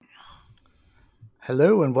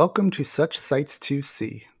Hello and welcome to Such Sights to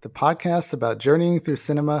See, the podcast about journeying through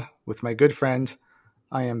cinema with my good friend.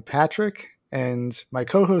 I am Patrick, and my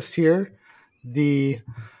co-host here, the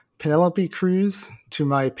Penelope Cruz to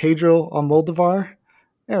my Pedro Almodovar,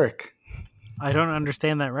 Eric. I don't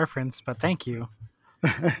understand that reference, but thank you.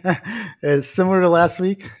 It's similar to last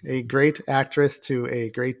week, a great actress to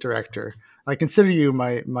a great director. I consider you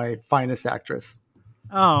my finest actress.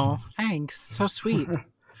 Oh, thanks. That's so sweet.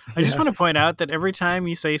 I just want to Yes. point out that every time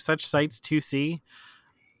you say Such Sights to See,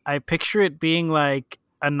 I picture it being like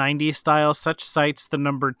a 90s style Such Sights, the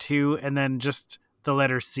number 2, and then just the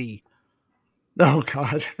letter C. Oh,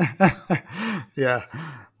 God. Yeah.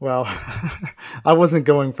 Well, I wasn't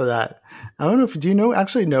going for that. I don't know if, do you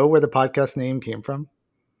actually know where the podcast name came from?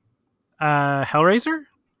 Hellraiser?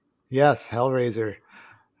 Yes, Hellraiser.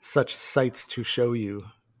 Such sights to show you.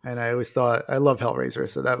 And I always thought, I love Hellraiser,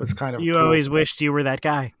 so that was kind of You cool. always wished you were that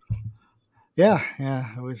guy. Yeah,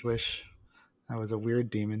 I always wish I was a weird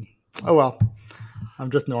demon. Oh, well, I'm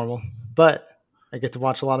just normal. But I get to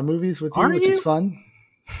watch a lot of movies with you, Are which you? is fun.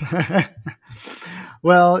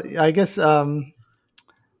 Well, I guess you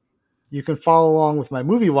can follow along with my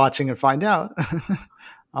movie watching and find out.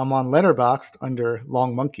 I'm on Letterboxd under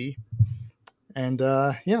Long Monkey. And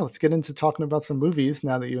let's get into talking about some movies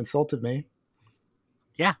now that you insulted me.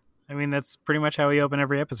 Yeah. I mean, that's pretty much how we open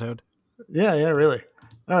every episode. Yeah, really.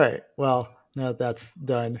 All right. Well, now that that's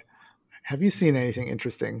done, have you seen anything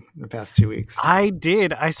interesting in the past 2 weeks? I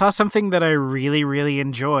did. I saw something that I really, really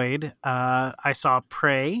enjoyed. I saw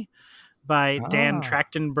Prey by Dan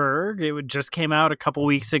Trachtenberg. It just came out a couple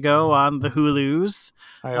weeks ago on the Hulus.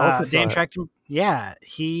 I also saw Dan it. Trachtenberg. Yeah,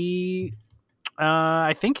 he.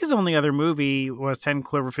 I think his only other movie was 10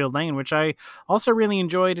 Cloverfield Lane, which I also really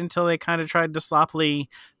enjoyed until they kind of tried to sloppily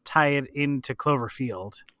tie it into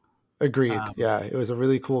Cloverfield. Agreed. Yeah, it was a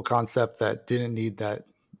really cool concept that didn't need that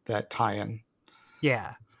tie-in.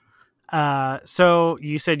 Yeah. So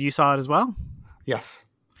you said you saw it as well? Yes.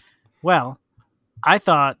 Well, I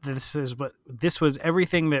thought this was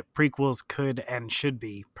everything that prequels could and should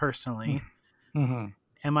be, personally. Mm-hmm.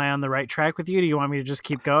 Am I on the right track with you? Do you want me to just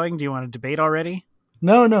keep going? Do you want to debate already?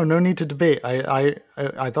 No need to debate. I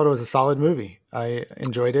thought it was a solid movie. I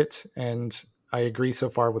enjoyed it, and I agree so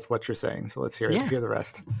far with what you're saying. So let's hear the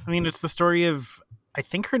rest. I mean, it's the story of, I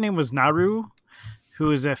think her name was Naru,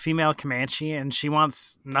 who is a female Comanche, and she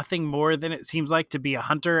wants nothing more than, it seems like, to be a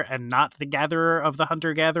hunter and not the gatherer of the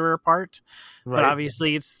hunter-gatherer part. Right. But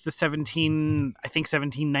obviously it's the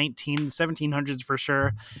 1700s for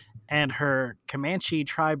sure. And her Comanche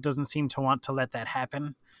tribe doesn't seem to want to let that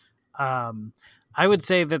happen. I would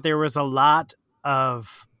say that there was a lot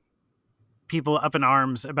of people up in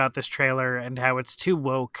arms about this trailer and how it's too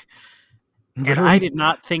woke. Really? And I did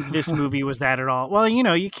not think this movie was that at all. Well,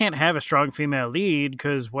 you can't have a strong female lead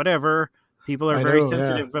because whatever. People are very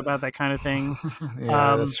sensitive about that kind of thing.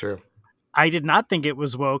 Yeah, that's true. I did not think it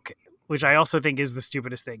was woke, which I also think is the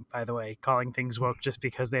stupidest thing, by the way. Calling things woke just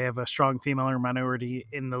because they have a strong female or minority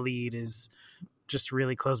in the lead is just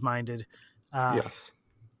really close-minded. Yes.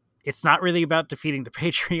 It's not really about defeating the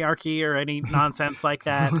patriarchy or any nonsense like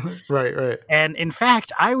that. Right. And in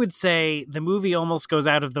fact, I would say the movie almost goes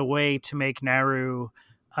out of the way to make Naru,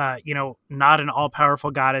 not an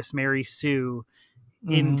all-powerful goddess, Mary Sue,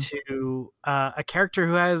 into a character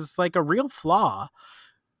who has like a real flaw,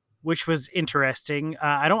 which was interesting.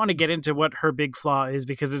 I don't want to get into what her big flaw is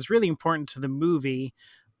because it's really important to the movie,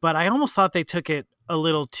 but I almost thought they took it a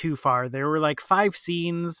little too far. There were like 5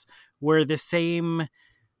 scenes where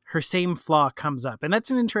her same flaw comes up. And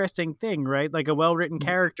that's an interesting thing, right? Like a well-written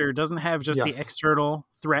character doesn't have just the external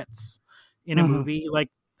threats in a movie. Like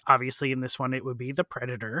obviously in this one, it would be the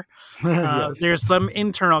predator. There's some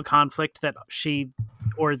internal conflict that she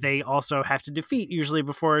or they also have to defeat, usually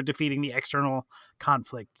before defeating the external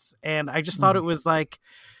conflicts. And I just thought it was like,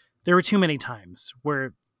 there were too many times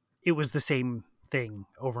where it was the same thing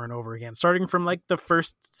over and over again, starting from like the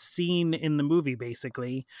first scene in the movie,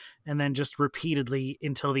 basically, and then just repeatedly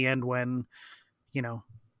until the end when,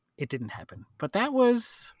 it didn't happen. But that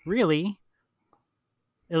was really,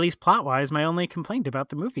 at least plot-wise, my only complaint about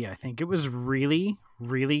the movie. I think it was really,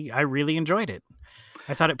 I really enjoyed it.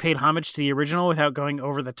 I thought it paid homage to the original without going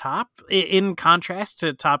over the top, in contrast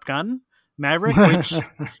to Top Gun Maverick, which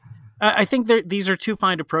I think these are two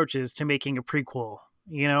fine approaches to making a prequel.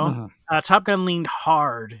 Top Gun leaned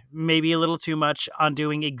hard, maybe a little too much, on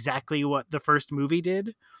doing exactly what the first movie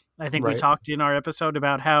did. I think we talked in our episode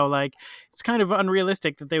about how like it's kind of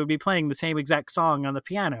unrealistic that they would be playing the same exact song on the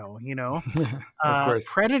piano. Of course.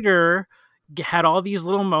 Predator had all these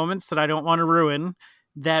little moments that I don't want to ruin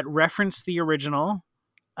that reference the original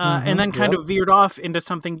And then kind Yep. of veered off into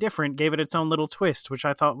something different, gave it its own little twist, which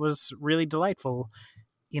I thought was really delightful.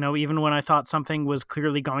 Even when I thought something was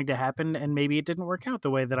clearly going to happen and maybe it didn't work out the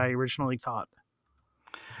way that I originally thought.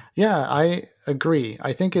 Yeah, I agree.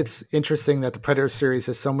 I think it's interesting that the Predator series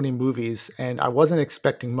has so many movies, and I wasn't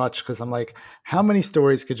expecting much because I'm like, how many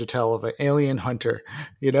stories could you tell of an alien hunter,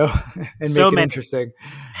 and So make it many. interesting?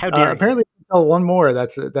 How dare you? Apparently, you can tell one more.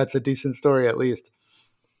 That's a decent story at least.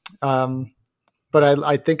 But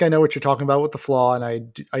I think I know what you're talking about with the flaw, and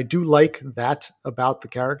I do like that about the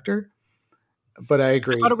character. But I I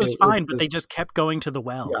agree. thought it was fine, but was- they just kept going to the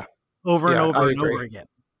well yeah, over and yeah, over I and over agree. again.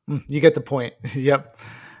 You get the point. Yep.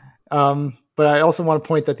 But I also want to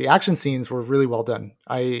point that the action scenes were really well done.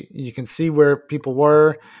 You can see where people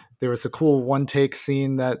were. There was a cool one take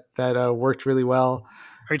scene that worked really well.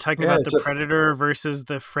 Are you talking Yeah, about it's the just Predator versus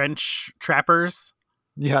the French trappers?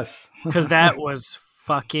 yes. Because that was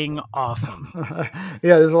fucking awesome.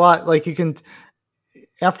 Yeah, there's a lot like you can.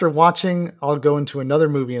 After watching, I'll go into another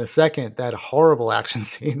movie in a second that had horrible action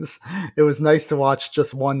scenes. It was nice to watch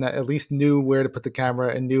just one that at least knew where to put the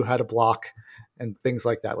camera and knew how to block and things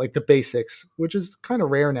like that, like the basics, which is kind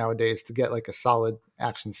of rare nowadays to get like a solid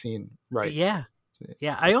action scene right. Yeah.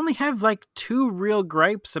 Yeah, I only have like 2 real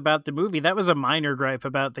gripes about the movie. That was a minor gripe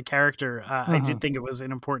about the character. I did think it was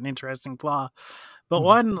an important, interesting flaw. But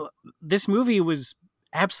one, this movie was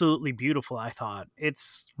absolutely beautiful, I thought.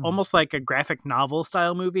 It's almost like a graphic novel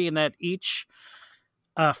style movie in that each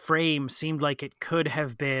frame seemed like it could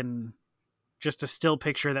have been just a still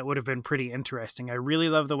picture that would have been pretty interesting. I really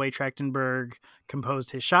love the way Trachtenberg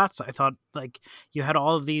composed his shots. I thought like you had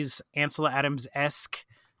all of these Ansel Adams-esque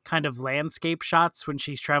kind of landscape shots when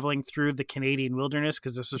she's traveling through the Canadian wilderness,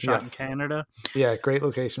 because this was shot in Canada. Yeah, great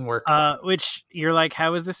location work. Which you're like,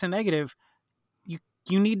 how is this a negative?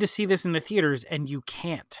 You need to see this in the theaters, and you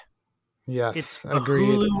can't. Yes, it's agreed.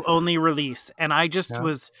 A Hulu only release, and I just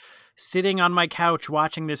was sitting on my couch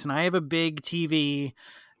watching this, and I have a big TV,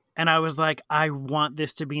 and I was like, I want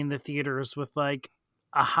this to be in the theaters with like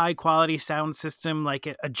a high quality sound system, like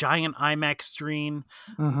a giant IMAX screen.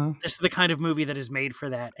 This is the kind of movie that is made for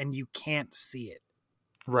that, and you can't see it.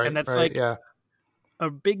 Right. And that's right, yeah. a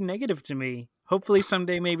big negative to me. Hopefully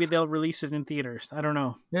someday maybe they'll release it in theaters. I don't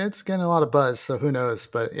know. Yeah, it's getting a lot of buzz, so who knows?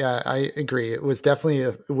 But yeah, I agree. It was definitely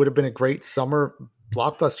it would have been a great summer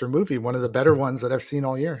blockbuster movie, one of the better ones that I've seen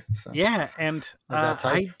all year. So yeah, and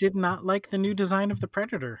I did not like the new design of the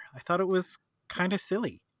Predator. I thought it was kind of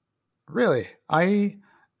silly. Really, I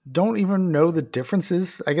don't even know the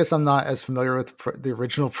differences. I guess I'm not as familiar with the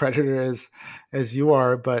original Predator as you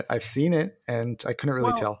are, but I've seen it and I couldn't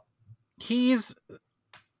really tell. He's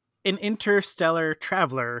an interstellar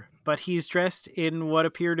traveler, but he's dressed in what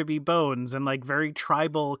appear to be bones and like very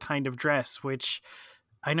tribal kind of dress, which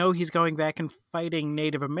I know he's going back and fighting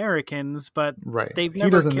Native Americans, but they've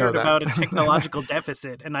never cared about a technological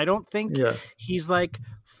deficit. And I don't think he's like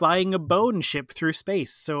flying a bone ship through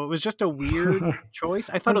space. So it was just a weird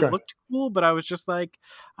choice. I thought it looked cool, but I was just like,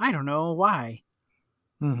 I don't know why.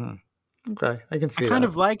 Okay, I can see I kind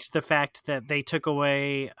of liked the fact that they took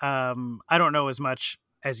away, I don't know as much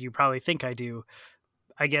as you probably think I do.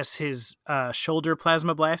 I guess his shoulder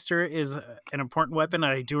plasma blaster is an important weapon,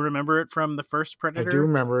 and I do remember it from the first Predator. I do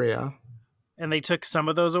remember, yeah. And they took some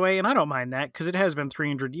of those away, and I don't mind that, because it has been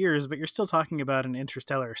 300 years, but you're still talking about an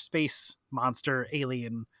interstellar space monster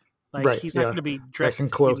alien. Like, he's not going to be dressed in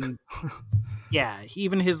cloak. Yeah,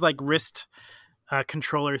 even his like wrist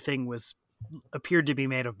controller thing appeared to be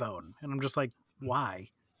made of bone. And I'm just like, why?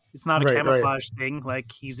 It's not a camouflage thing.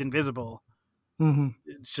 Like, he's invisible.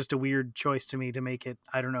 It's just a weird choice to me to make it,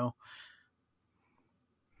 I don't know,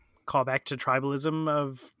 call back to tribalism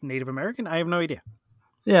of Native American. I have no idea.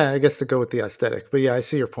 Yeah, I guess to go with the aesthetic. But yeah, I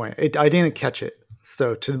see your point. I didn't catch it.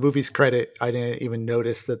 So to the movie's credit, I didn't even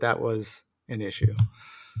notice that was an issue.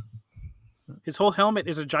 His whole helmet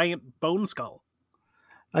is a giant bone skull.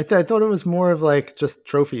 I thought it was more of like just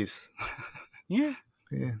trophies. Yeah.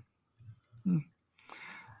 Yeah.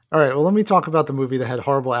 All right, well, let me talk about the movie that had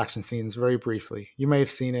horrible action scenes very briefly. You may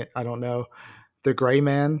have seen it. I don't know. The Gray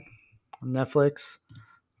Man on Netflix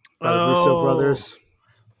by the Russo brothers.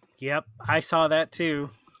 Yep, I saw that too.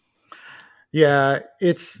 Yeah,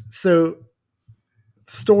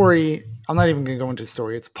 story. I'm not even going to go into the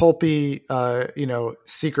story. It's pulpy,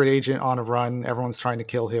 secret agent on a run. Everyone's trying to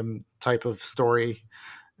kill him type of story,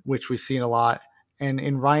 which we've seen a lot. And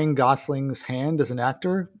in Ryan Gosling's hand as an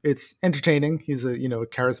actor, it's entertaining. He's a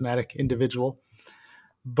charismatic individual,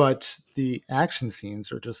 but the action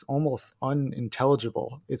scenes are just almost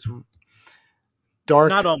unintelligible. dark.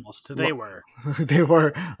 Not almost. They were. They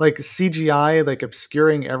were like CGI, like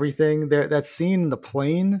obscuring everything. There, that scene in the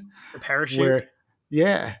plane The parachute. where,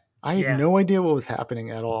 yeah, I had Yeah. no idea what was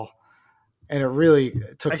happening at all, and it really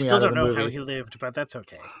took I me still out of don't the know movie. how he lived, but that's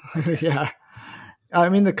okay. I guess. Yeah. I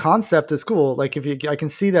mean, the concept is cool. Like, I can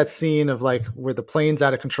see that scene of like where the plane's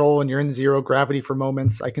out of control and you're in zero gravity for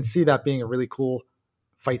moments. I can see that being a really cool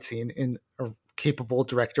fight scene in a capable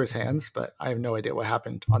director's hands, but I have no idea what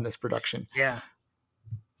happened on this production. Yeah.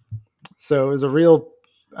 So it was a real,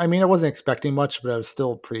 I mean, I wasn't expecting much, but I was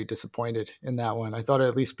still pretty disappointed in that one. I thought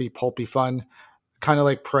it'd at least be pulpy fun, kind of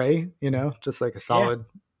like Prey, just like a solid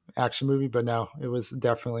action movie, but no, it was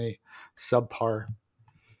definitely subpar.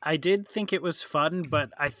 I did think it was fun, but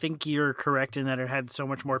I think you're correct in that it had so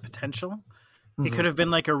much more potential. It could have been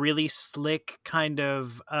like a really slick kind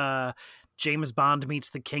of James Bond meets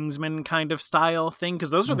the Kingsman kind of style thing, because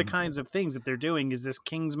those are the kinds of things that they're doing. Is this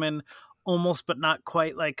Kingsman almost but not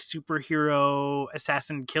quite like superhero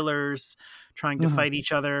assassin killers trying to fight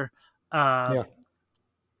each other? And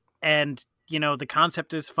the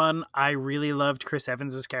concept is fun. I really loved Chris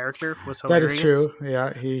Evans's character. Was hilarious. That is true.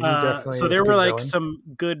 Yeah, he definitely. So there were like villain. some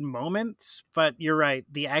good moments, but you're right.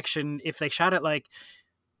 The action, if they shot it like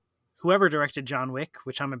whoever directed John Wick,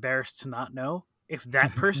 which I'm embarrassed to not know, if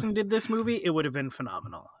that person did this movie, it would have been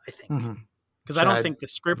phenomenal. I think because I don't think the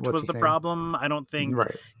script was the problem. I don't think.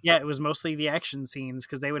 Right. Yeah, it was mostly the action scenes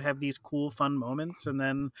because they would have these cool, fun moments, and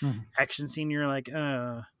then action scene, you're like,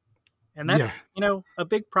 And that's, a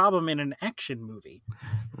big problem in an action movie.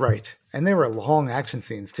 Right. And they were long action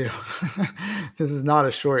scenes too. This is not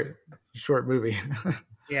a short movie.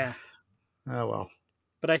 Yeah. Oh, well.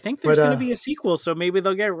 But I think there's going to be a sequel, so maybe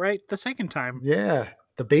they'll get it right the second time. Yeah.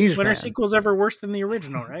 The Beige When Man. are sequels ever worse than the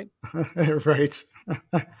original, right? Right.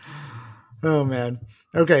 Oh, man.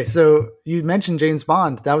 Okay, so you mentioned James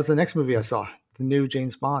Bond. That was the next movie I saw. The new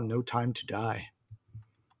James Bond, No Time to Die.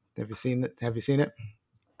 Have you seen it?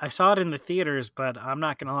 I saw it in the theaters, but I'm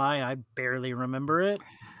not going to lie, I barely remember it.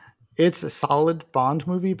 It's a solid Bond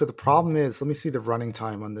movie, but the problem is, let me see the running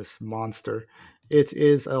time on this monster. It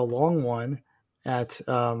is a long one at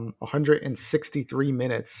 163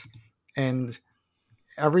 minutes, and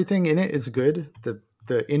everything in it is good.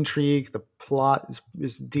 The intrigue, the plot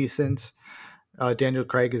is decent. Daniel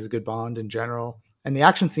Craig is a good Bond in general, and the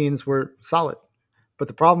action scenes were solid. But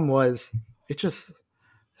the problem was, it's just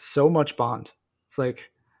so much Bond. It's like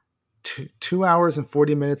 2 hours and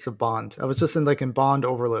 40 minutes of Bond. I was just in Bond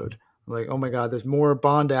overload. I'm like, oh my God, there's more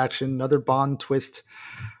Bond action, another Bond twist.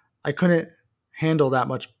 I couldn't handle that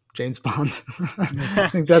much James Bond. I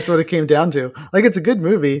think that's what it came down to. Like, it's a good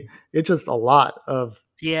movie. It's just a lot of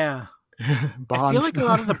Bond. I feel like a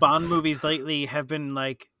lot of the Bond movies lately have been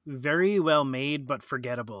very well made, but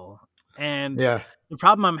forgettable. And the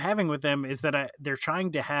problem I'm having with them is that they're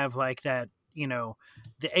trying to have that,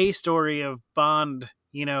 the A story of Bond,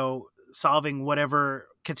 solving whatever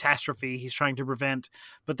catastrophe he's trying to prevent.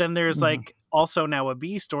 But then there's also now a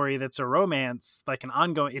B story that's a romance, like an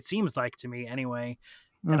ongoing, it seems like to me anyway.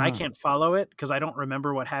 And I can't follow it because I don't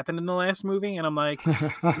remember what happened in the last movie. And I'm like,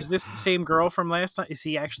 is this the same girl from last time? Is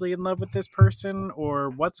he actually in love with this person,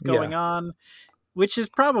 or what's going on? Which is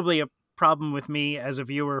probably a problem with me as a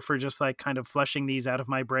viewer for just kind of flushing these out of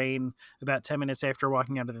my brain about 10 minutes after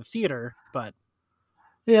walking out of the theater. But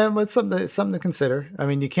yeah, but it's something to consider. I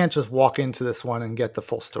mean, you can't just walk into this one and get the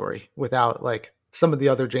full story without some of the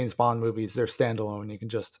other James Bond movies. They're standalone. You can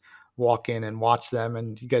just walk in and watch them,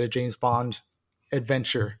 and you get a James Bond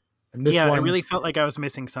adventure. And this one, I really felt like I was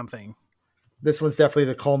missing something. This one's definitely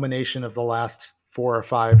the culmination of the last 4 or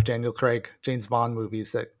 5 Daniel Craig James Bond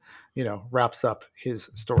movies that wraps up his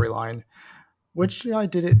storyline, which I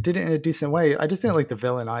did it in a decent way. I just didn't like the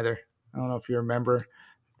villain either. I don't know if you remember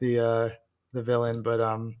the villain, but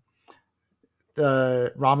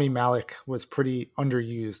Rami Malek was pretty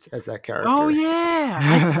underused as that character. Oh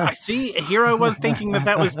yeah, I see. Here I was thinking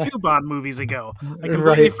that was 2 Bond movies ago. I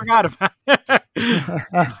completely forgot about it.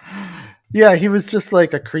 Yeah, he was just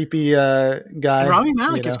like a creepy guy. And Rami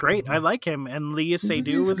Malek is great. I like him. And Léa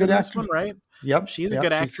Seydoux was in this one, right? Yep. She's a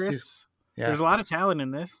good actress. There's a lot of talent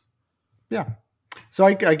in this. Yeah. So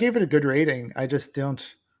I gave it a good rating. I just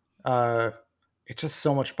don't... it's just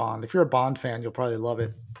so much Bond. If you're a Bond fan, you'll probably love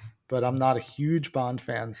it. But I'm not a huge Bond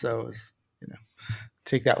fan, so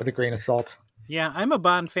take that with a grain of salt. Yeah, I'm a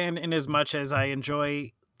Bond fan in as much as I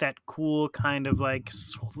enjoy that cool kind of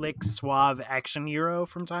slick, suave action hero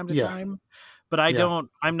from time to time. But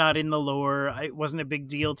I'm not in the lore. It wasn't a big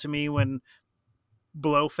deal to me when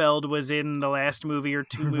Blofeld was in the last movie or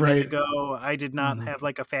 2 movies ago. I did not have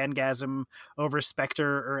a fangasm over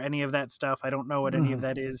Spectre or any of that stuff. I don't know what any of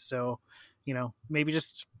that is. So maybe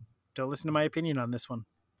just don't listen to my opinion on this one.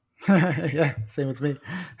 Yeah, same with me.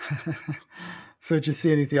 So did you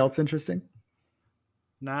see anything else interesting?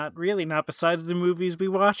 Not really, not besides the movies we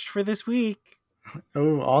watched for this week.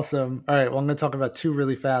 Oh, awesome. All right, well, I'm going to talk about two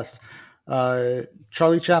really fast.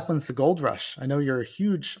 Charlie Chaplin's The Gold Rush. I know you're a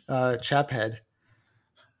huge chap head.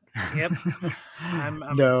 Yep.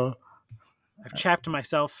 No. I've chapped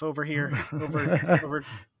myself over here, over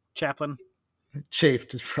Chaplin.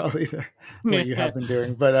 Chafed is probably what you have been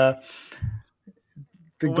doing. But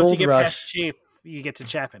once you get past chafe, you get to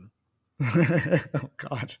chapping. Oh,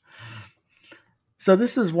 God. So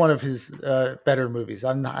this is one of his better movies.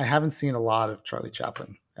 I haven't seen a lot of Charlie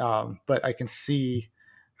Chaplin, but I can see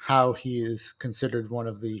how he is considered one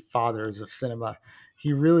of the fathers of cinema.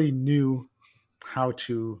 He really knew how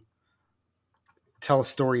to tell a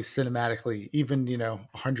story cinematically, even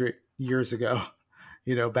 100 years ago,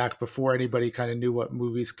 back before anybody kind of knew what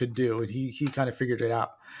movies could do, and he kind of figured it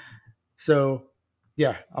out. So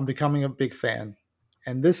yeah, I'm becoming a big fan,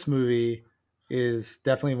 and this movie is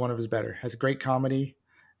definitely one of his better. Has great comedy,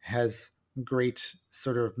 has great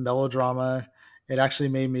sort of melodrama. It actually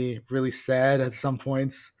made me really sad at some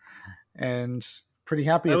points, and pretty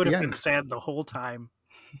happy at the end. I would have been sad the whole time.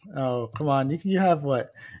 Oh, come on. You have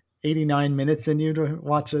what, 89 minutes in you to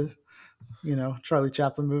watch a, Charlie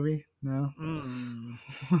Chaplin movie? No?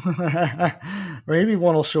 Maybe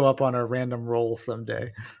one will show up on a random roll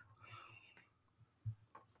someday.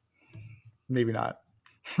 Maybe not.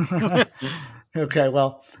 Okay,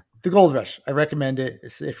 well, The Gold Rush. I recommend it.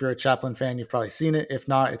 If you're a Chaplin fan, you've probably seen it. If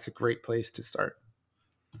not, it's a great place to start.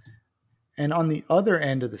 And on the other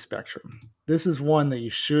end of the spectrum, this is one that you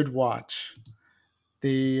should watch.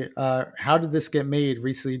 The How Did This Get Made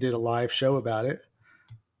recently did a live show about it.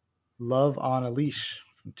 Love on a Leash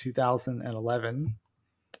from 2011.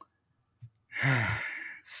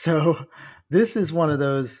 So this is one of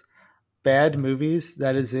those bad movies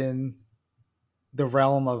that is in the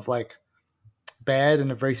realm of like bad in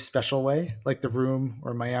a very special way, like The Room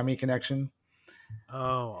or Miami Connection.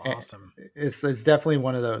 Oh, awesome. It's definitely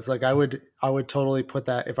one of those. Like I would totally put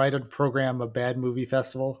that, if I had to program a bad movie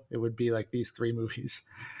festival, it would be like these three movies.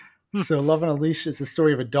 So Love on a Leash is the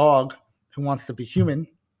story of a dog who wants to be human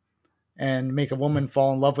and make a woman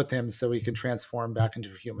fall in love with him so he can transform back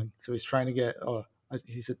into a human. So he's trying to get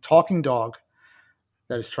he's a talking dog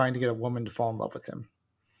that is trying to get a woman to fall in love with him.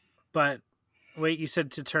 But wait, you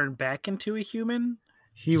said to turn back into a human?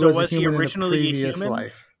 He was a human originally in a previous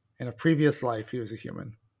life. In a previous life, he was a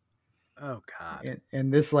human. Oh, God.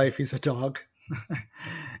 In this life, he's a dog.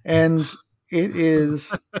 And it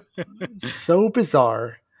is so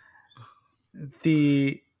bizarre.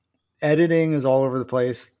 The editing is all over the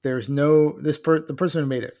place. There's no... the person who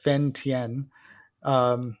made it, Fen Tien,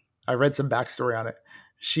 I read some backstory on it.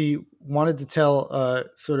 She wanted to tell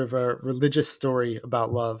sort of a religious story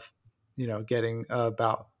about love, getting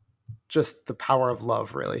about just the power of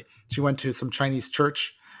love, really. She went to some Chinese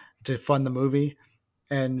church to fund the movie,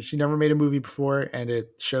 and she never made a movie before, and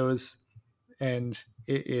it shows, and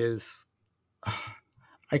it is...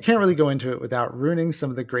 I can't really go into it without ruining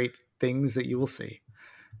some of the great things that you will see.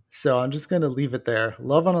 So I'm just going to leave it there.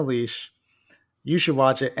 Love on a Leash. You should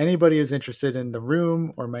watch it. Anybody who's interested in The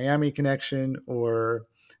Room or Miami Connection or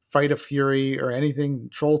Fight of Fury or anything,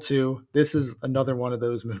 Troll 2, this is another one of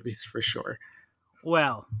those movies for sure.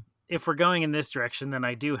 Well, if we're going in this direction, then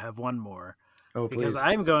I do have one more. Oh, because please.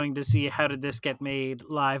 I'm going to see How Did This Get Made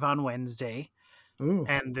live on Wednesday. Ooh.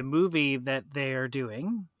 And the movie that they're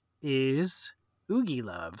doing is Oogie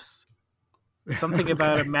Loves. Something Okay.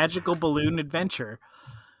 about a magical balloon adventure,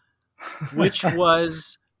 which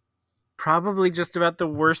was probably just about the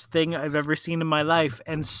worst thing I've ever seen in my life.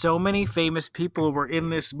 And so many famous people were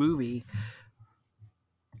in this movie.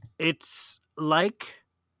 It's like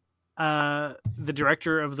the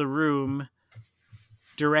director of The Room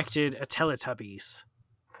directed a Teletubbies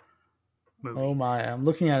movie. Oh my, I'm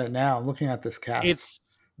looking at it now. I'm looking at this cast.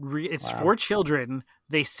 It's Wow. for children.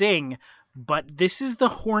 They sing, but this is the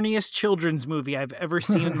horniest children's movie I've ever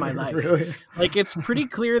seen in my life. Really? Like, it's pretty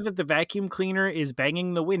clear that the vacuum cleaner is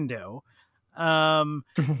banging the window.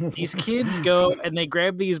 These kids go and they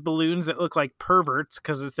grab these balloons that look like perverts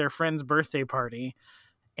because it's their friend's birthday party.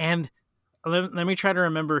 And let me try to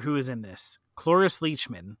remember who is in this. Cloris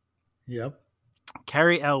Leachman. Yep.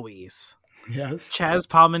 Carrie Elwes. Yes. Chaz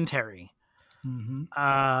Palminteri.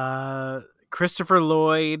 Mm-hmm. Christopher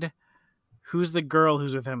Lloyd. Who's the girl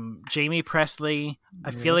who's with him? Jamie Presley.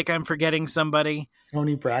 I feel like I'm forgetting somebody.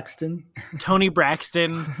 Tony Braxton. Tony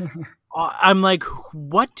Braxton. I'm like,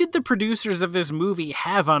 what did the producers of this movie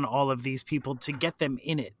have on all of these people to get them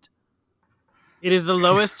in it? It is the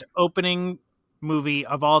lowest opening movie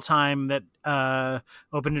of all time that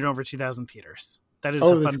opened in over 2,000 theaters. That is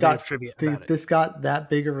a fun bit of trivia about it. This got that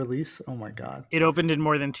big a release? Oh my God. It opened in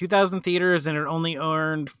more than 2,000 theaters and it only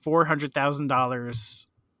earned $400,000.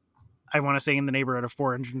 I want to say in the neighborhood of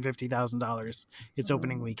 $450,000 its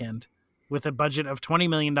opening weekend, with a budget of $20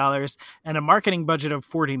 million and a marketing budget of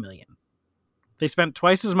 $40 million. They spent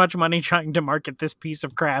twice as much money trying to market this piece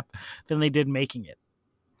of crap than they did making it.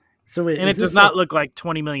 So wait, and it does not look like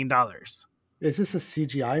 $20 million. Is this a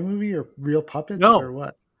CGI movie or real puppets or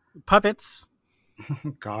what? Puppets.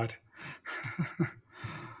 Oh, God.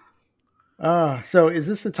 So is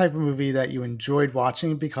this the type of movie that you enjoyed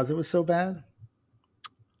watching because it was so bad?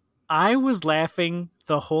 I was laughing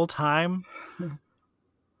the whole time,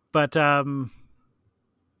 but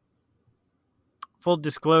full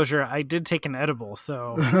disclosure, I did take an edible,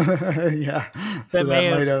 so yeah, that may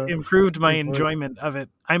have improved my enjoyment of it.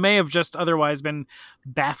 I may have just otherwise been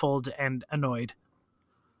baffled and annoyed.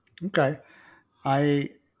 Okay, I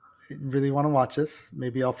really want to watch this.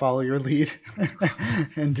 Maybe I'll follow your lead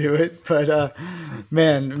and do it. But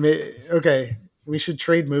man, okay, we should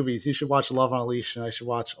trade movies. You should watch Love on a Leash, and I should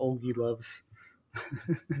watch Olgie Loves.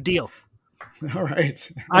 Deal. All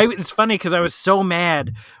right. It's funny because I was so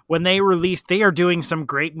mad when they released. They are doing some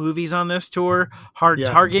great movies on this tour. Hard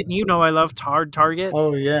Target, you know I love Hard Target.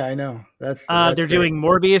 Oh yeah, I know. That's they're great. doing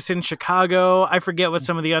Morbius in Chicago. I forget what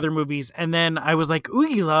some of the other movies. And then I was like,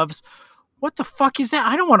 Oogie Loves. What the fuck is that?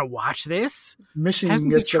 I don't want to watch this. Michigan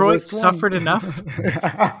hasn't Detroit suffered enough?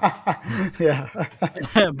 Yeah.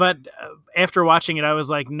 But after watching it, I was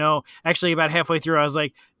like, no. Actually, about halfway through, I was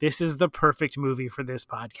like, this is the perfect movie for this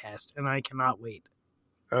podcast, and I cannot wait.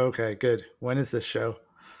 Okay, good. When is this show?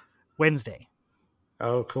 Wednesday.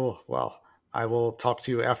 Oh, cool. Well, I will talk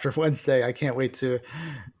to you after Wednesday. I can't wait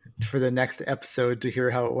for the next episode to hear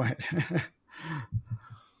how it went.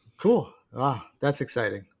 Cool. Wow, that's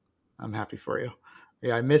exciting. I'm happy for you.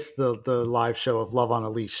 Yeah, I missed the live show of Love on a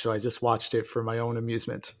Leash, so I just watched it for my own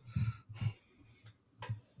amusement.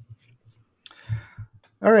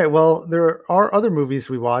 All right, well, there are other movies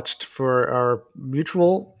we watched for our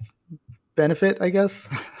mutual benefit, I guess.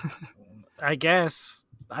 I guess.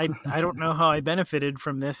 I don't know how I benefited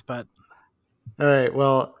from this, but... All right,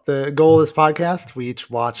 well, the goal of this podcast, we each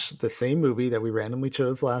watch the same movie that we randomly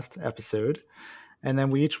chose last episode, and then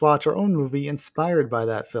we each watch our own movie inspired by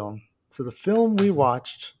that film. So the film we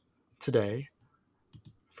watched today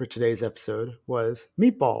for today's episode was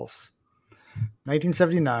Meatballs,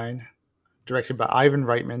 1979, directed by Ivan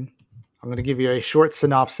Reitman. I'm going to give you a short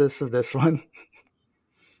synopsis of this one.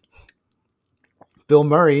 Bill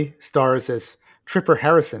Murray stars as Tripper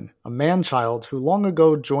Harrison, a man-child who long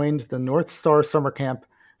ago joined the North Star summer camp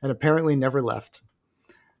and apparently never left.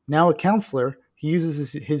 Now a counselor, he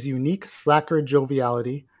uses his unique slacker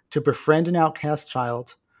joviality to befriend an outcast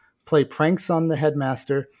child, play pranks on the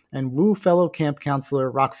headmaster, and woo fellow camp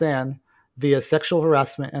counselor Roxanne via sexual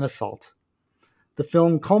harassment and assault. The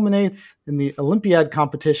film culminates in the Olympiad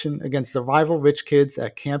competition against the rival rich kids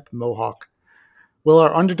at Camp Mohawk. Will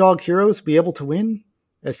our underdog heroes be able to win?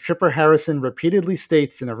 As Tripper Harrison repeatedly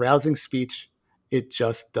states in a rousing speech, it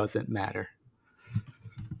just doesn't matter.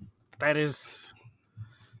 That is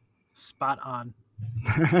spot on.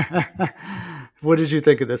 What did you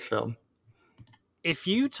think of this film? If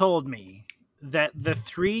you told me that the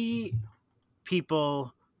three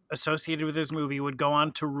people associated with this movie would go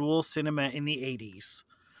on to rule cinema in the 80s,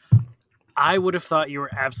 I would have thought you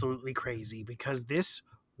were absolutely crazy because this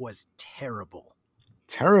was terrible.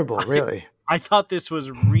 Terrible, really? I thought this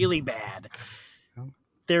was really bad.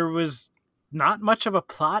 There was not much of a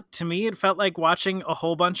plot. To me, it felt like watching a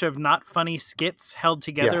whole bunch of not funny skits held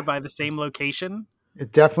together by the same location.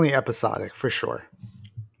 It's definitely episodic, for sure.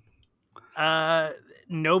 There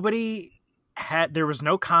was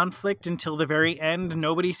no conflict until the very end.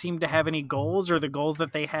 Nobody seemed to have any goals, or the goals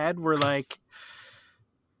that they had were like,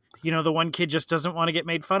 the one kid just doesn't want to get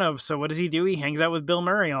made fun of. So what does he do? He hangs out with Bill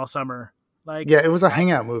Murray all summer. Like, yeah, it was a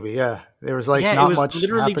hangout movie. Yeah, there was not much. It was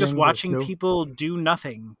literally just watching people do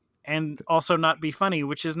nothing and also not be funny,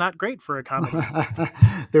 which is not great for a comedy.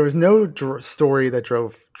 There was no story that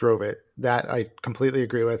drove it. That I completely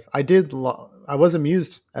agree with. I was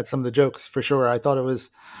amused at some of the jokes for sure. I thought it was,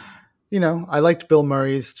 I liked Bill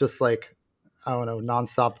Murray's just like, I don't know,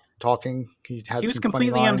 nonstop talking. He was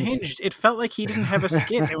completely unhinged. It felt like he didn't have a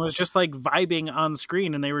skit. It was just like vibing on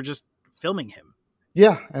screen, and they were just filming him.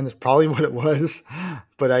 Yeah, and that's probably what it was.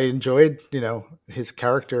 But I enjoyed, his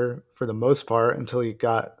character for the most part until he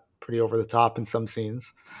got pretty over the top in some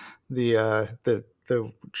scenes. The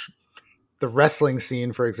wrestling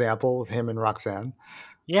scene, for example, with him and Roxanne.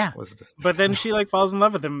 Yeah. Was But then she like falls in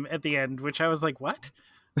love with him at the end, which I was like, what?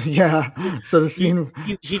 yeah. So the scene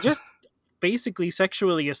He just basically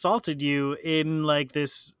sexually assaulted you in like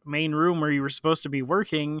this main room where you were supposed to be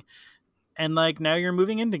working, and like now you're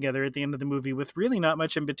moving in together at the end of the movie with really not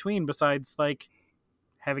much in between besides like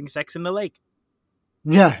having sex in the lake.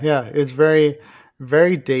 yeah, it's very,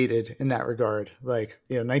 very dated in that regard. Like,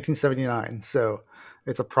 1979. So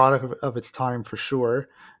it's a product of its time for sure.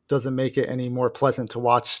 Doesn't make it any more pleasant to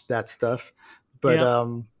watch that stuff. But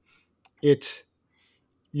Yeah. it,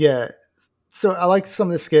 yeah. So I like some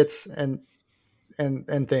of the skits and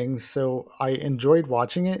things. So I enjoyed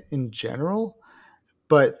watching it in general.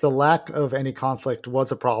 But the lack of any conflict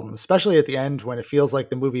was a problem, especially at the end when it feels like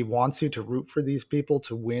the movie wants you to root for these people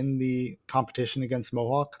to win the competition against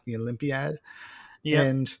Mohawk, the Olympiad. Yep.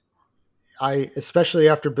 And especially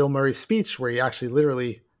after Bill Murray's speech, where he actually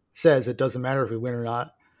literally says it doesn't matter if we win or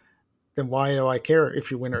not, then why do I care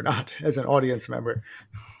if you win or not as an audience member?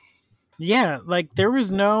 Yeah, like there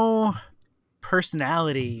was no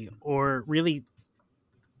personality or really,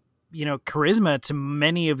 charisma to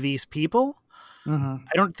many of these people. Mm-hmm.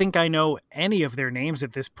 I don't think I know any of their names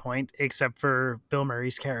at this point except for Bill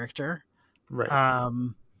Murray's character.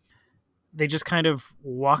 Right. They just kind of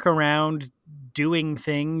walk around doing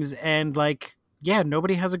things and like, yeah,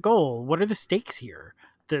 nobody has a goal. What are the stakes here?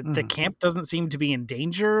 The camp doesn't seem to be in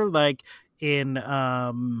danger. Like in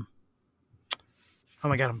oh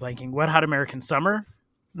my god, I'm blanking. Wet Hot American Summer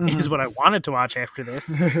is what I wanted to watch after this.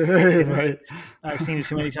 Right. I've seen it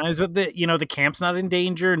too many times, but the camp's not in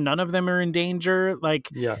danger. None of them are in danger. Like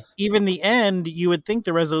Yes. even the end, you would think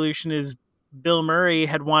the resolution is Bill Murray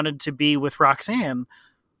had wanted to be with Roxanne,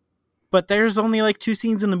 but there's only like 2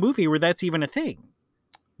 scenes in the movie where that's even a thing.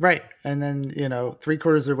 Right. And then,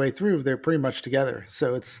 3/4 of the way through, they're pretty much together.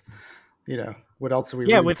 So it's, what else are we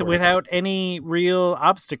rooting for? Without any real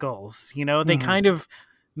obstacles. They kind of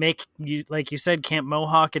make you, like you said, Camp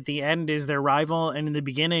Mohawk at the end is their rival, and in the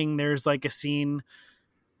beginning there's like a scene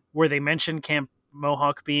where they mention Camp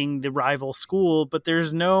Mohawk being the rival school, but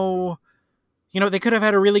there's no, they could have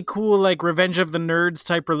had a really cool like Revenge of the Nerds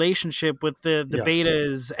type relationship with the Yes.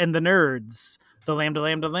 betas and the nerds, the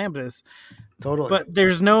lambdas. Totally. But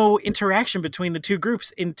there's no interaction between the two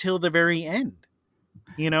groups until the very end.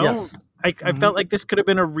 Yes. I felt like this could have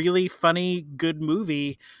been a really funny, good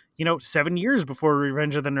movie, 7 years before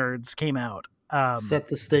Revenge of the Nerds came out. Set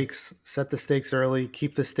the stakes early,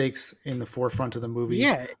 keep the stakes in the forefront of the movie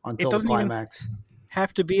until the climax.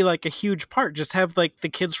 Have to be like a huge part. Just have like the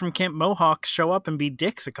kids from Camp Mohawk show up and be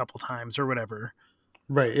dicks a couple times or whatever.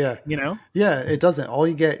 Right. Yeah. Yeah, it doesn't. All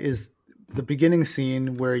you get is the beginning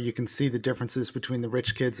scene where you can see the differences between the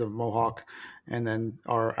rich kids of Mohawk and then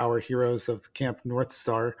our heroes of Camp North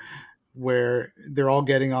Star, where they're all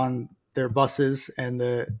getting on their buses and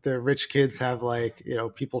the rich kids have like,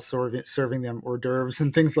 people serving them hors d'oeuvres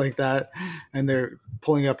and things like that. And they're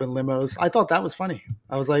pulling up in limos. I thought that was funny.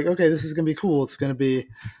 I was like, okay, this is going to be cool. It's going to be,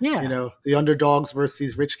 the underdogs versus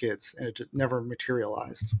these rich kids. And it just never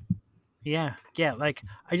materialized. Yeah. Like,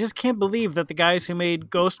 I just can't believe that the guys who made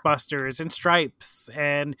Ghostbusters and Stripes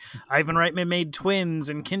and Ivan Reitman made Twins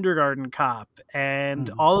and Kindergarten Cop and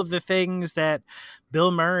all of the things that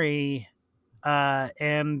Bill Murray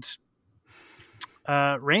and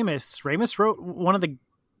Ramis wrote one of the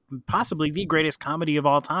possibly the greatest comedy of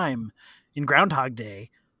all time in Groundhog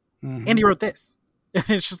Day. And he wrote this. And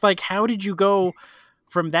it's just like, how did you go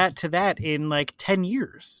from that to that in like 10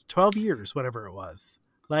 years, 12 years, whatever it was?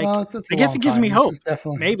 Like, well, I guess it gives me hope.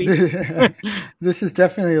 Maybe. This is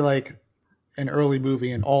definitely like an early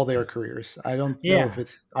movie in all their careers. I don't know if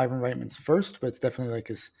it's Ivan Reitman's first, but it's definitely like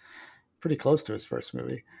pretty close to his first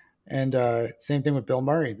movie. And same thing with Bill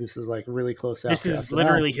Murray. This is like really close. This is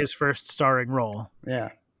literally his first starring role.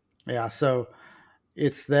 Yeah. So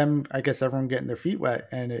it's them, I guess, everyone getting their feet wet.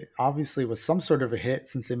 And it obviously was some sort of a hit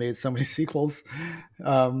since they made so many sequels.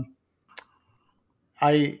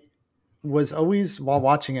 I was always, while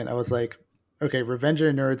watching it, I was like, okay, Revenge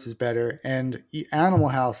of the Nerds is better and Animal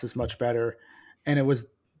House is much better. And it was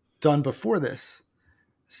done before this.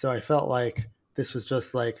 So I felt like this was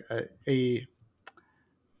just like a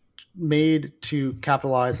made to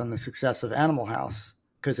capitalize on the success of Animal House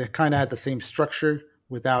because it kind of had the same structure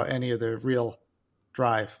without any of the real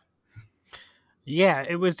drive. Yeah,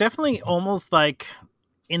 it was definitely almost like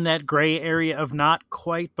in that gray area of not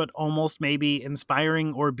quite, but almost maybe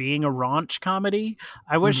inspiring or being a raunch comedy.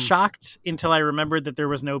 I was shocked until I remembered that there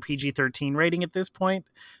was no PG-13 rating at this point,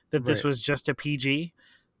 that this was just a PG,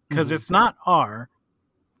 because it's not R,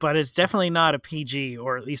 but it's definitely not a PG,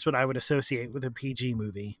 or at least what I would associate with a PG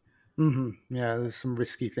movie. Yeah, there's some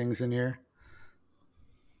risky things in here.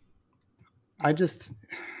 I just,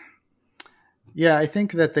 yeah, I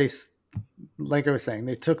think that like I was saying,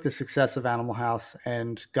 they took the success of Animal House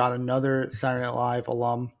and got another Saturday Night Live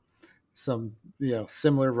alum, some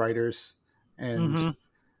similar writers, and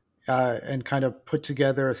Mm-hmm. and kind of put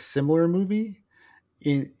together a similar movie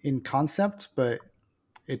in concept, but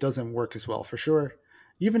it doesn't work as well for sure.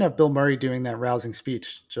 You even have Bill Murray doing that rousing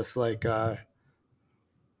speech, just like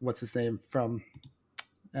what's his name from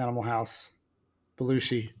Animal House,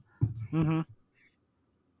 Belushi. Mm-hmm.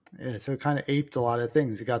 Yeah, so it kind of aped a lot of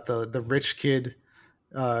things. You got the rich kid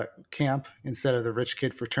camp instead of the rich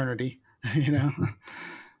kid fraternity, you know.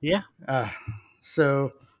 Yeah. Uh,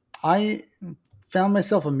 so I found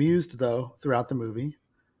myself amused though throughout the movie,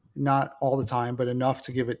 not all the time, but enough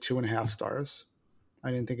to give it 2.5 stars.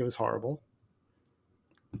 I didn't think it was horrible.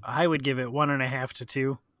 I would give it 1.5 to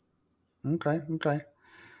 2. Okay.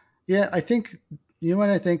 Yeah, I think what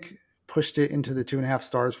I think pushed it into the 2.5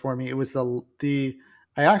 stars for me. It was the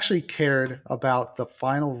I actually cared about the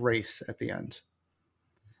final race at the end.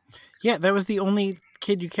 Yeah, that was the only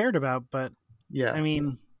kid you cared about, but Yeah, I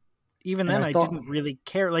mean, even and then I I thought, didn't really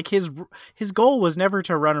care. Like his goal was never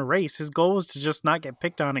to run a race. His goal was to just not get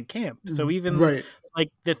picked on at camp. So even right,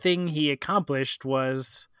 like the thing he accomplished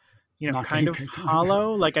was, not kind getting of picked on.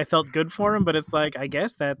 hollow. Like I felt good for him, but it's like I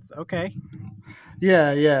guess that's okay.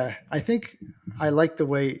 Yeah. I think I like the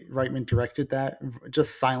way Reitman directed that.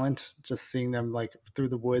 Just silent, just seeing them like through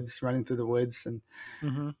the woods, running through the woods, and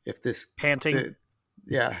Mm-hmm. if this, Panting.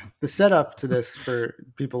 the setup to this for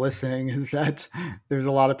people listening is that there's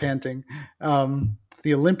a lot of panting.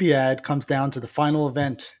 The Olympiad comes down to the final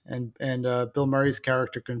event, and Bill Murray's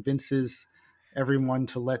character convinces everyone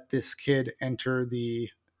to let this kid enter the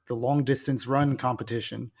long distance run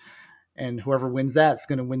competition, and whoever wins that's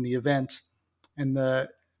going to win the event. And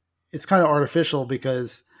it's kind of artificial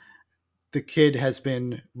because the kid has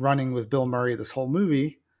been running with Bill Murray this whole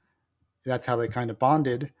movie. That's how they kind of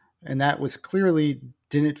bonded, and that was clearly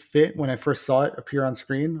didn't fit when I first saw it appear on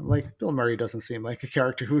screen. Like, Bill Murray doesn't seem like a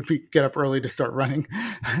character who would get up early to start running.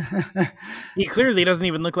 He clearly doesn't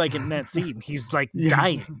even look like it in that scene. He's like Yeah.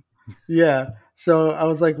 dying. Yeah. So I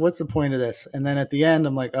was like, what's the point of this? And then at the end,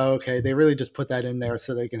 I'm like, oh, okay, they really just put that in there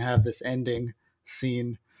so they can have this ending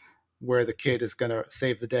scene where the kid is going to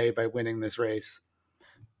save the day by winning this race.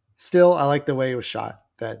 Still, I like the way it was shot,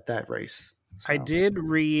 that race. So. I did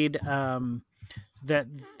read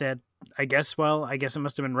that I guess it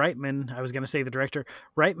must have been Reitman. I was going to say the director.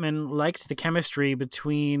 Reitman liked the chemistry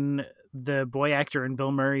between the boy actor and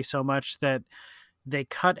Bill Murray so much that they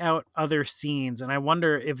cut out other scenes, and I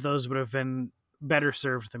wonder if those would have been better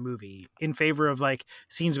served the movie in favor of like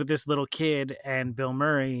scenes with this little kid and Bill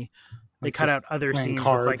Murray. They Like cut out other scenes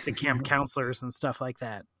cards. with like the camp counselors and stuff like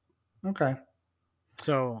that. Okay.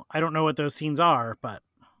 So I don't know what those scenes are, but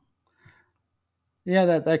yeah,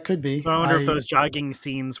 that could be. So I wonder if those jogging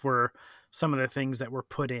scenes were some of the things that were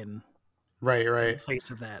put in right in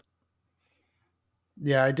place of that.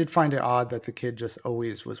 Yeah, I did find it odd that the kid just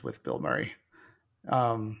always was with Bill Murray.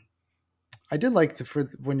 I did like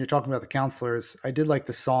when you're talking about the counselors, I did like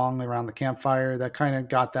the song around the campfire. That kind of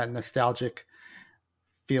got that nostalgic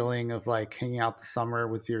feeling of like hanging out the summer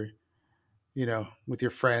with your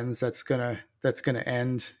friends. That's gonna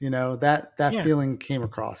end. That feeling came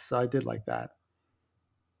across. So I did like that.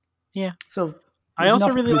 Yeah. So I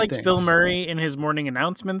also really liked Bill Murray in his morning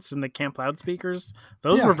announcements and the camp loudspeakers.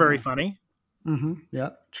 Those were very funny. Mm-hmm. Yeah,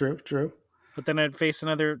 true. But then I'd face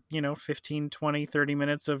another, 15, 20, 30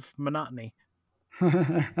 minutes of monotony.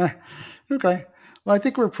 Okay. Well, I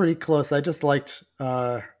think we're pretty close. I just liked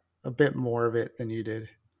a bit more of it than you did.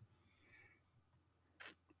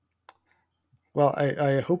 Well,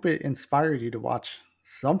 I hope it inspired you to watch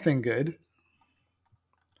something good.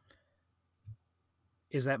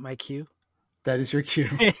 Is that my cue? That is your cue.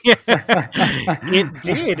 It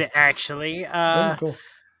did, actually. Cool.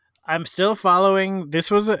 I'm still following.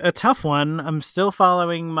 This was a tough one. I'm still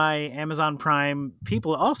following my Amazon Prime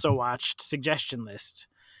people also watched suggestion list.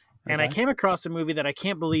 And I came across a movie that I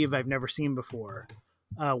can't believe I've never seen before.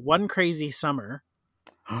 One Crazy Summer.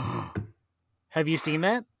 Have you seen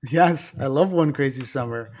that? Yes, I love One Crazy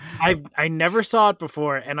Summer. I never saw it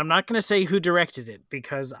before, and I'm not going to say who directed it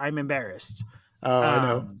because I'm embarrassed. Oh, I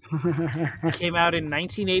know. It came out in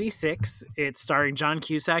 1986. It's starring John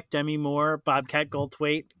Cusack, Demi Moore, Bobcat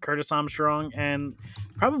Goldthwait, Curtis Armstrong, and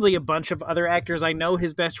probably a bunch of other actors. I know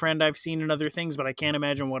his best friend I've seen in other things, but I can't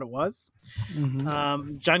imagine what it was.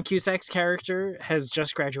 Mm-hmm. John Cusack's character has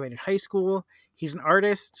just graduated high school. He's an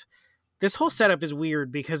artist. This whole setup is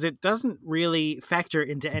weird because it doesn't really factor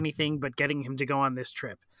into anything but getting him to go on this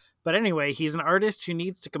trip. But anyway, he's an artist who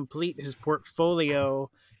needs to complete his portfolio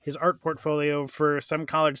his art portfolio for some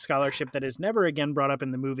college scholarship that is never again brought up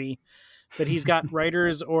in the movie. But he's got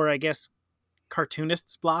writers, or I guess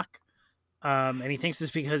cartoonists block. And he thinks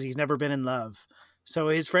it's because he's never been in love. So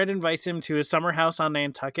his friend invites him to his summer house on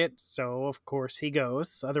Nantucket. So of course he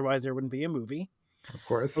goes. Otherwise there wouldn't be a movie. Of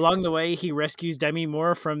course. Along the way, he rescues Demi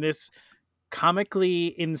Moore from this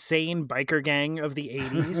comically insane biker gang of the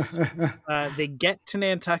 80s. They get to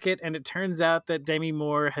Nantucket, and it turns out that Demi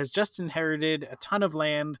Moore has just inherited a ton of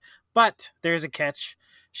land, but there's a catch.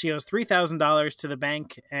 She owes $3,000 to the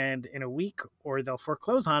bank, and in a week, or they'll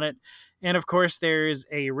foreclose on it. And of course, there's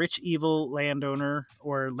a rich, evil landowner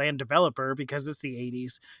or land developer, because it's the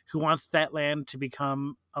 80s, who wants that land to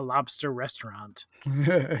become a lobster restaurant.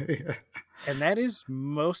 Yeah. And that is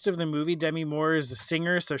most of the movie. Demi Moore is a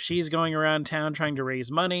singer, so she's going around town trying to raise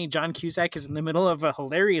money. John Cusack is in the middle of a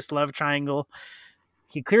hilarious love triangle.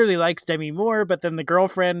 He clearly likes Demi Moore, but then the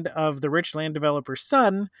girlfriend of the rich land developer's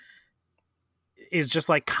son is just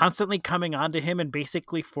like constantly coming on to him and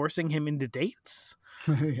basically forcing him into dates.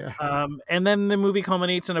 Yeah. And then the movie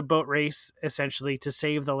culminates in a boat race, essentially, to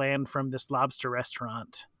save the land from this lobster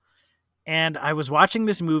restaurant. And I was watching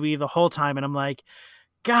this movie the whole time, and I'm like,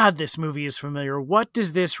 God, this movie is familiar. What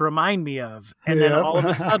does this remind me of? And then all of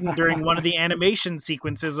a sudden, during one of the animation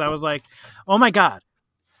sequences, I was like, oh my God,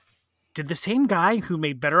 did the same guy who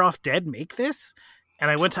made Better Off Dead make this?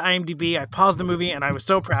 And I went to IMDb, I paused the movie, and I was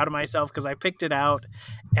so proud of myself because I picked it out.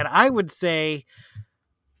 And I would say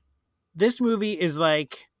this movie is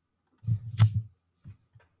like,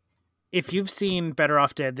 if you've seen Better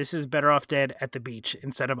Off Dead, this is Better Off Dead at the beach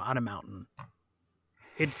instead of on a mountain.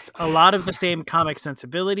 It's a lot of the same comic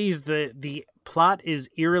sensibilities. The plot is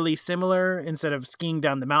eerily similar. Instead of skiing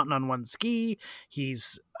down the mountain on one ski,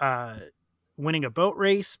 he's winning a boat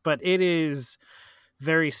race, but it is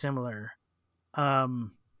very similar.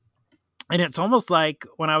 And it's almost like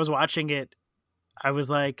when I was watching it, I was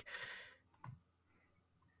like,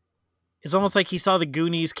 it's almost like he saw the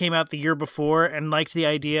Goonies came out the year before and liked the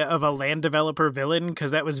idea of a land developer villain,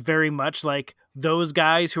 because that was very much like those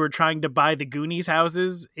guys who are trying to buy the Goonies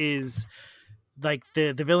houses. Is like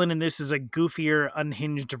the villain in this is a goofier,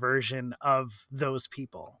 unhinged version of those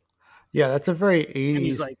people. Yeah, that's a very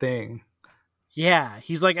 80s thing. Yeah,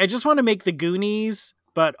 he's like, I just want to make the Goonies,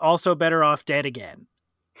 but also Better Off Dead again.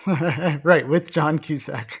 Right, with John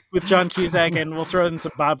Cusack. With John Cusack, and we'll throw in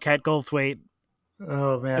some Bobcat Goldthwait.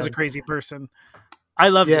 Oh man, as a crazy person. I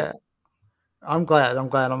loved it. I'm glad.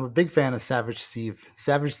 I'm a big fan of Savage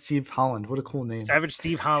Steve Holland. What a cool name. Savage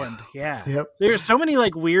Steve Holland. Yeah. Yep. There's so many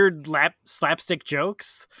like weird slapstick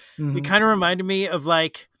jokes. Mm-hmm. It kind of reminded me of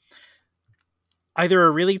like either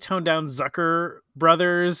a really toned down Zucker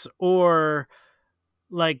Brothers or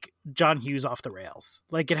like John Hughes Off the Rails.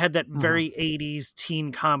 Like it had that very 80s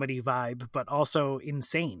teen comedy vibe, but also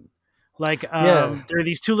insane. Like there are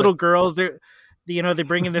these two little girls. They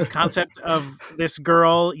bring in this concept of this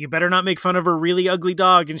girl, you better not make fun of her really ugly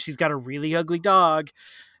dog, and she's got a really ugly dog.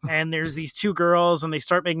 And there's these two girls, and they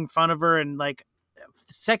start making fun of her, and like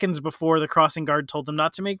seconds before the crossing guard told them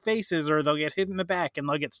not to make faces or they'll get hit in the back and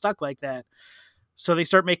they'll get stuck like that. So they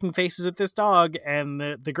start making faces at this dog, and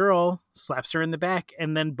the girl slaps her in the back,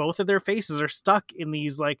 and then both of their faces are stuck in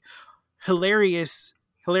these like hilarious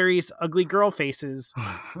ugly girl faces,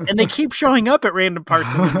 and they keep showing up at random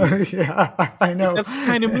parts of the movie. Yeah, I know. That's the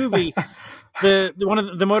kind of movie.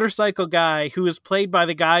 The motorcycle guy who was played by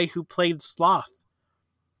the guy who played Sloth.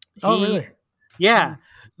 Really? Yeah.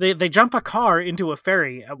 They jump a car into a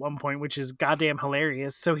ferry at one point, which is goddamn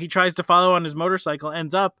hilarious. So he tries to follow on his motorcycle,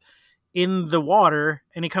 ends up in the water,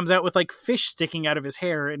 and he comes out with like fish sticking out of his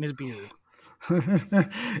hair and his beard.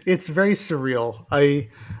 It's very surreal. I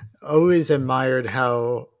always admired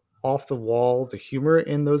how off the wall the humor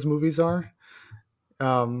in those movies are.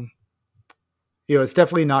 It's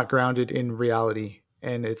definitely not grounded in reality,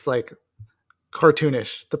 and it's like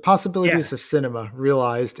cartoonish. The possibilities of cinema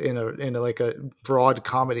realized in a like a broad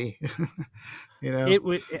comedy.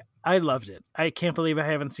 I loved it. I can't believe I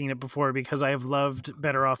haven't seen it before, because I have loved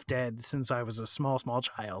Better Off Dead since I was a small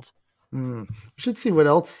child. We should see what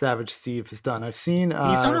else Savage Steve has done. I've seen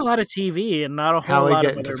he's done a lot of TV and not a whole lot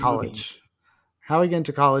of other movies. How I Get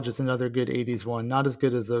Into College is another good 80s one. Not as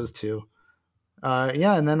good as those two.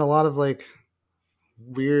 And then a lot of like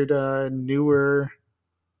weird newer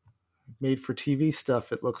made for TV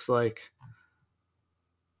stuff, it looks like.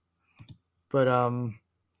 But I'm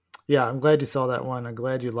glad you saw that one. I'm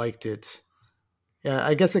glad you liked it. Yeah,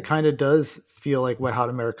 I guess it kind of does feel like Wet Hot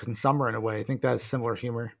American Summer in a way. I think that's similar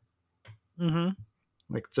humor. Mm-hmm.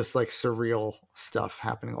 Like just like surreal stuff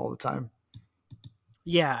happening all the time.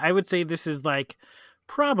 Yeah, I would say this is like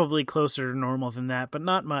probably closer to normal than that, but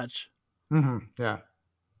not much. Yeah.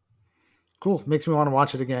 Cool. Makes me want to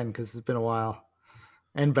watch it again because it's been a while.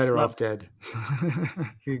 And Better Off Dead.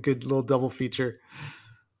 A good little double feature.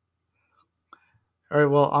 All right.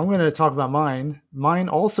 Well, I'm going to talk about mine. Mine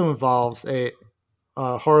also involves a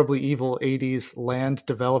horribly evil 80s land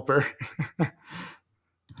developer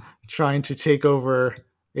trying to take over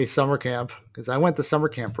a summer camp, because I went the summer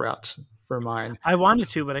camp route for mine. I wanted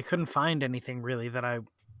to, but I couldn't find anything really that I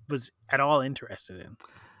was at all interested in.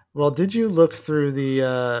 Well, did you look through the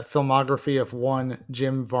filmography of one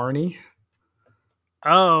Jim Varney?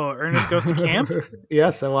 Oh, Ernest Goes to Camp?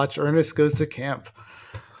 Yes, I watched Ernest Goes to Camp.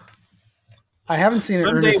 I haven't seen an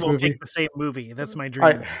Someday Ernest we'll movie. make the same movie. That's my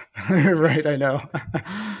dream. Right, I know.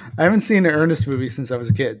 I haven't seen an Ernest movie since I was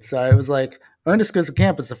a kid. So I was like, Ernest Goes to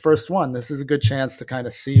Camp is the first one. This is a good chance to kind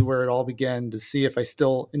of see where it all began, to see if I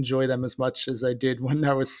still enjoy them as much as I did when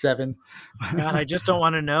I was 7. God, I just don't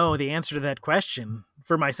want to know the answer to that question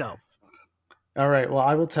for myself. All right. Well,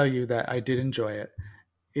 I will tell you that I did enjoy it.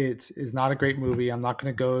 It is not a great movie. I'm not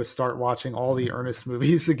going to go start watching all the Ernest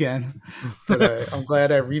movies again, but I'm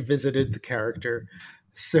glad I revisited the character.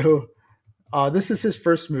 So this is his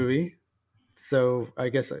first movie. So I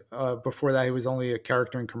guess before that, he was only a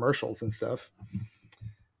character in commercials and stuff.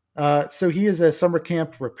 So he is a summer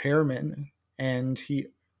camp repairman, and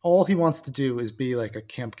all he wants to do is be like a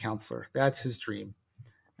camp counselor. That's his dream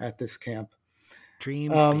at this camp.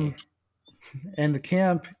 Dream big. And the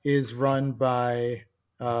camp is run by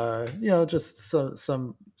just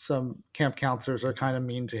some camp counselors are kind of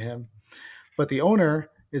mean to him, but the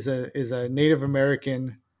owner is a Native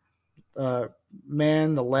American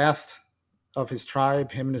man, the last of his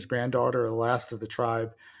tribe. Him and his granddaughter are the last of the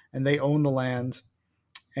tribe, and they own the land.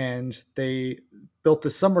 And they built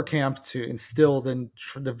the summer camp to instill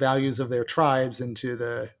the values of their tribes into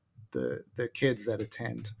the kids that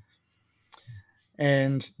attend.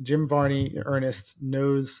 And Jim Varney, Ernest,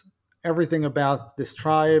 knows everything about this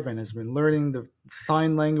tribe and has been learning the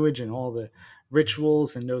sign language and all the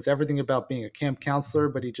rituals and knows everything about being a camp counselor,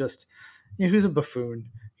 but he's a buffoon.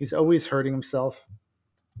 He's always hurting himself.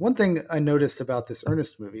 One thing I noticed about this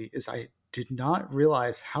Ernest movie is I did not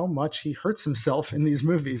realize how much he hurts himself in these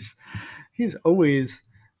movies. He's always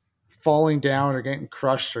falling down or getting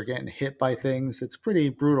crushed or getting hit by things. It's pretty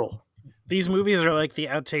brutal. These movies are like the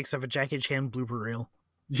outtakes of a Jackie Chan blooper reel.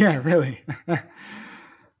 Yeah, really.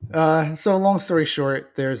 So long story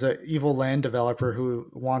short, there's an evil land developer who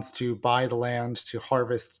wants to buy the land to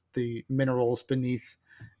harvest the minerals beneath,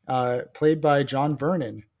 played by John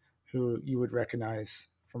Vernon, who you would recognize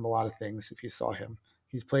from a lot of things if you saw him.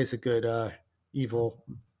 He plays a good evil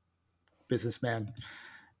businessman.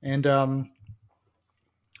 And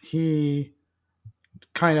he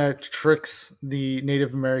kind of tricks the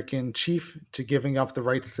Native American chief to giving up the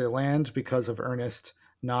rights to the land because of Ernest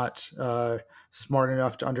not smart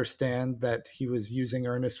enough to understand that he was using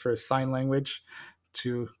Ernest for his sign language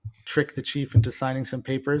to trick the chief into signing some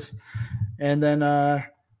papers. And then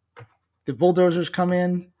the bulldozers come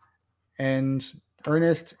in, and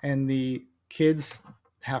Ernest and the kids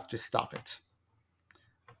have to stop it.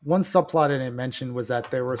 One subplot I didn't mention was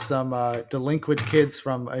that there were some delinquent kids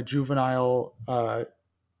from a juvenile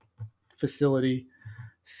facility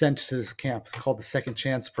sent to this camp called the Second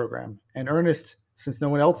Chance Program. And Ernest, since no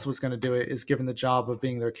one else was going to do it, is given the job of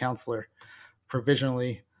being their counselor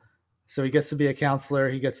provisionally. So he gets to be a counselor.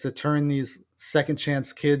 He gets to turn these second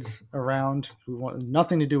chance kids around who want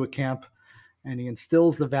nothing to do with camp. And he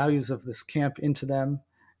instills the values of this camp into them.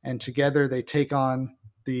 And together they take on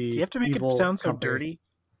the Do you have to make it sound so dirty?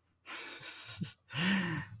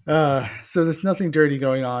 So there's nothing dirty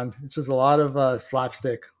going on. It's just a lot of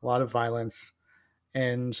slapstick, a lot of violence,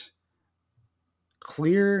 and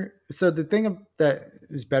clear. So the thing that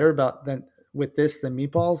is better about with this than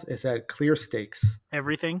Meatballs is that clear stakes.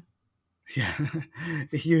 Everything. Yeah,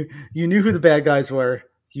 you knew who the bad guys were.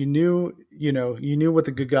 You knew what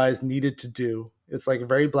the good guys needed to do. It's like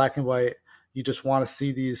very black and white. You just want to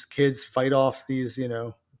see these kids fight off these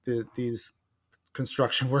these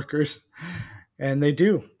construction workers, and they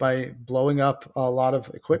do by blowing up a lot of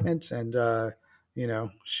equipment and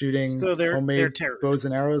shooting homemade bows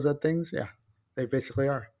and arrows at things. Yeah, they basically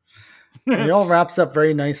are. And it all wraps up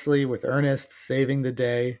very nicely with Ernest saving the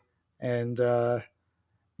day. And I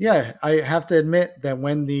have to admit that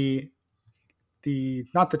when the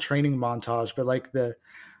not the training montage, but like the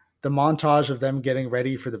montage of them getting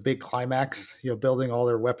ready for the big climax, building all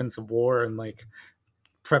their weapons of war and like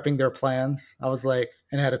prepping their plans, I was like,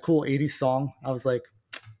 and it had a cool 80s song. I was like,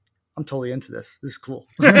 I'm totally into this. This is cool.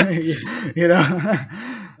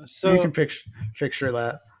 So you can picture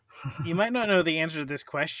that. You might not know the answer to this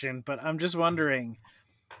question, but I'm just wondering,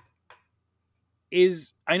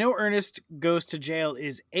 I know Ernest Goes to Jail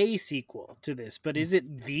is a sequel to this, but is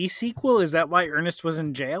it the sequel? Is that why Ernest was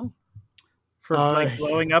in jail? For like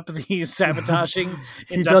blowing up the sabotaging,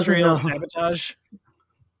 he doesn't industrial know. sabotage?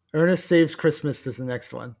 Ernest Saves Christmas is the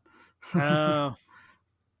next one. Oh.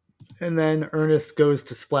 And then Ernest Goes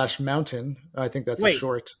to Splash Mountain. I think that's a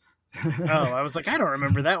short. Oh, I was like, I don't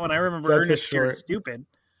remember that one. I remember That's Ernest Scared Stupid.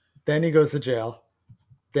 Then he goes to jail.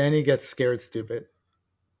 Then he gets scared stupid.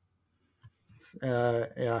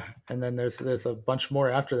 Yeah, and then there's a bunch more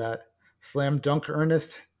after that. Slam Dunk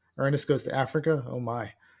Ernest. Ernest Goes to Africa. Oh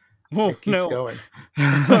my. Oh, it keeps going.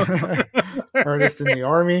 Ernest in the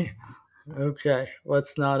Army. Okay,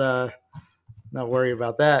 let's not worry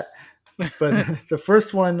about that. But the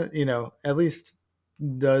first one, at least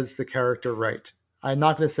does the character right. I'm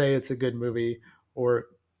not going to say it's a good movie or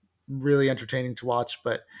really entertaining to watch,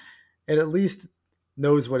 but it at least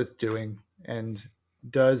knows what it's doing and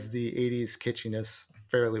does the 80s kitschiness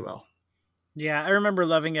fairly well. Yeah, I remember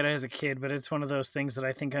loving it as a kid, but it's one of those things that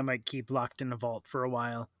I think I might keep locked in a vault for a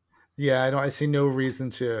while. Yeah, I see no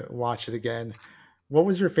reason to watch it again. What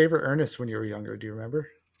was your favorite Ernest when you were younger? Do you remember?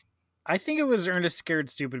 I think it was Ernest Scared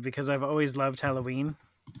Stupid because I've always loved Halloween.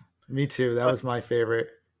 Me too. That was my favorite.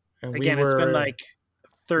 And again, it's been like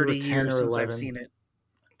 30 years since 11. I've seen it.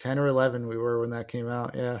 10 or 11 we were when that came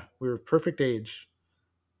out. Yeah, we were perfect age.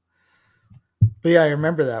 But yeah, I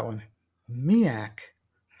remember that one. Miak.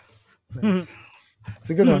 It's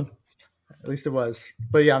a good one. At least it was.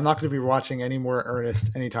 But yeah, I'm not going to be watching any more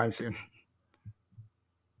Ernest anytime soon.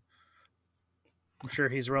 I'm sure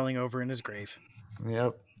he's rolling over in his grave.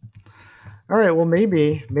 Yep. All right, well,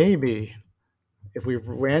 maybe if we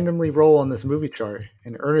randomly roll on this movie chart,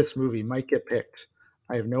 an Ernest movie might get picked.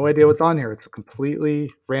 I have no idea what's on here. It's completely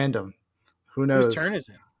random. Who knows? Whose turn is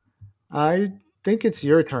it? I think it's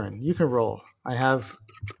your turn. You can roll. I have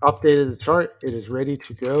updated the chart. It is ready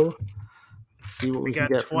to go. Let's see what we can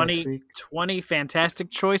get 20, for next week. 20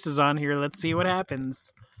 fantastic choices on here. Let's see what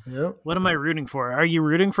happens. Yep. What am I rooting for? Are you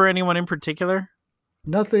rooting for anyone in particular?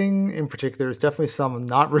 Nothing in particular. There's definitely some I'm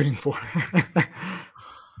not rooting for.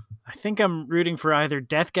 I think I'm rooting for either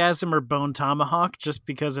Deathgasm or Bone Tomahawk just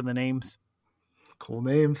because of the names. Cool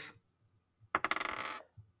names.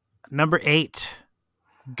 Number 8,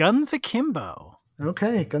 Guns Akimbo.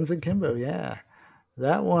 Okay, Guns Akimbo, yeah.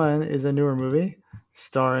 That one is a newer movie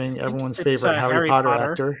starring everyone's favorite Harry Potter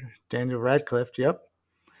actor, Daniel Radcliffe. Yep.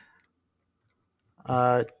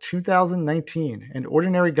 2019. An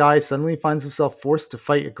ordinary guy suddenly finds himself forced to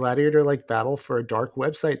fight a gladiator-like battle for a dark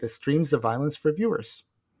website that streams the violence for viewers.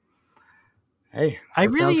 Hey, I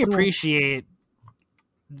really appreciate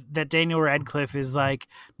that Daniel Radcliffe is like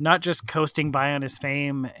not just coasting by on his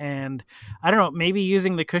fame and I don't know, maybe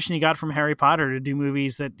using the cushion he got from Harry Potter to do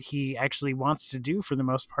movies that he actually wants to do for the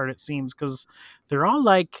most part, it seems, because they're all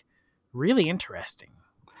like really interesting.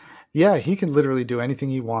 Yeah, he can literally do anything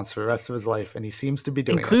he wants for the rest of his life, and he seems to be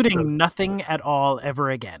doing including it, nothing at all ever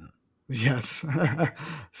again. Yes.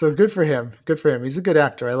 So good for him. Good for him. He's a good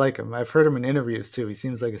actor. I like him. I've heard him in interviews too. He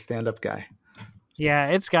seems like a stand-up guy. Yeah,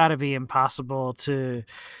 it's got to be impossible to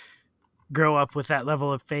grow up with that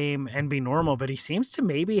level of fame and be normal, but he seems to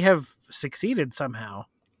maybe have succeeded somehow.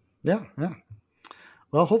 Yeah.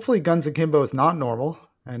 Well, hopefully Guns Akimbo is not normal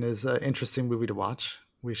and is an interesting movie to watch.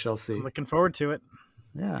 We shall see. I'm looking forward to it.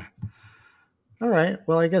 Yeah. All right.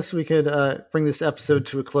 Well, I guess we could bring this episode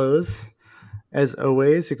to a close. As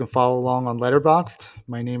always, you can follow along on Letterboxd.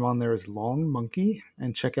 My name on there is Long Monkey,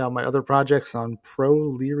 and check out my other projects on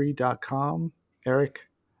proleary.com. Eric,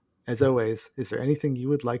 as always, is there anything you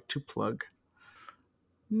would like to plug?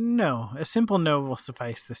 No, a simple no will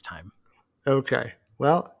suffice this time. Okay.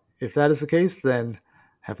 Well, if that is the case, then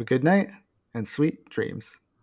have a good night and sweet dreams.